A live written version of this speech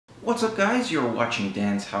What's up guys, you're watching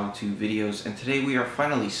Dan's how-to videos, and today we are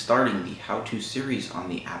finally starting the how-to series on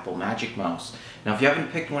the Apple Magic Mouse. Now if you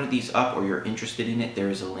haven't picked one of these up or you're interested in it, there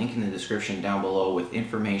is a link in the description down below with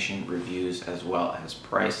information, reviews, as well as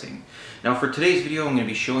pricing. Now for today's video I'm going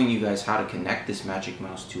to be showing you guys how to connect this Magic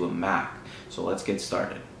Mouse to a Mac. So let's get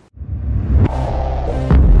started.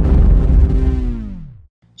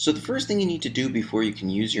 So the first thing you need to do before you can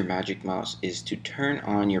use your Magic Mouse is to turn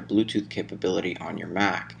on your Bluetooth capability on your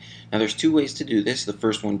Mac. Now there's two ways to do this, the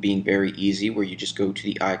first one being very easy, where you just go to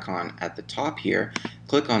the icon at the top here,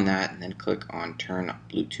 click on that, and then click on Turn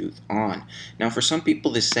Bluetooth On. Now for some people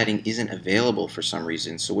this setting isn't available for some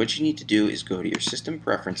reason, so what you need to do is go to your System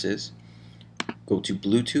Preferences, go to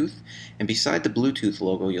Bluetooth, and beside the Bluetooth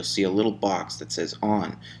logo you'll see a little box that says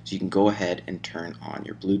On, so you can go ahead and turn on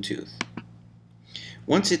your Bluetooth.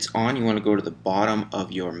 Once it's on, you want to go to the bottom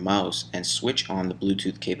of your mouse and switch on the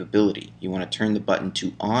Bluetooth capability. You want to turn the button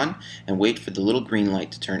to on and wait for the little green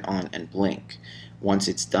light to turn on and blink. Once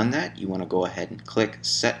it's done that, you want to go ahead and click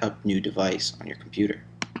Set Up New Device on your computer.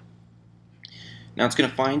 Now it's going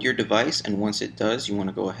to find your device, and once it does, you want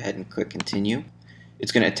to go ahead and click Continue.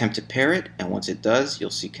 It's going to attempt to pair it, and once it does, you'll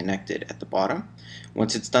see Connected at the bottom.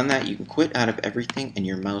 Once it's done that, you can quit out of everything and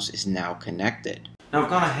your mouse is now connected. Now I've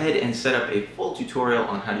gone ahead and set up a full tutorial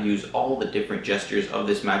on how to use all the different gestures of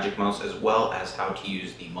this Magic Mouse, as well as how to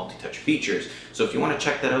use the multi-touch features. So if you want to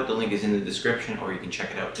check that out, the link is in the description, or you can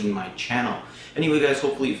check it out in my channel. Anyway guys,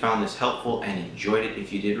 hopefully you found this helpful and enjoyed it.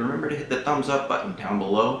 If you did, remember to hit the thumbs up button down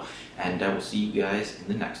below, and I will see you guys in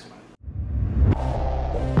the next one.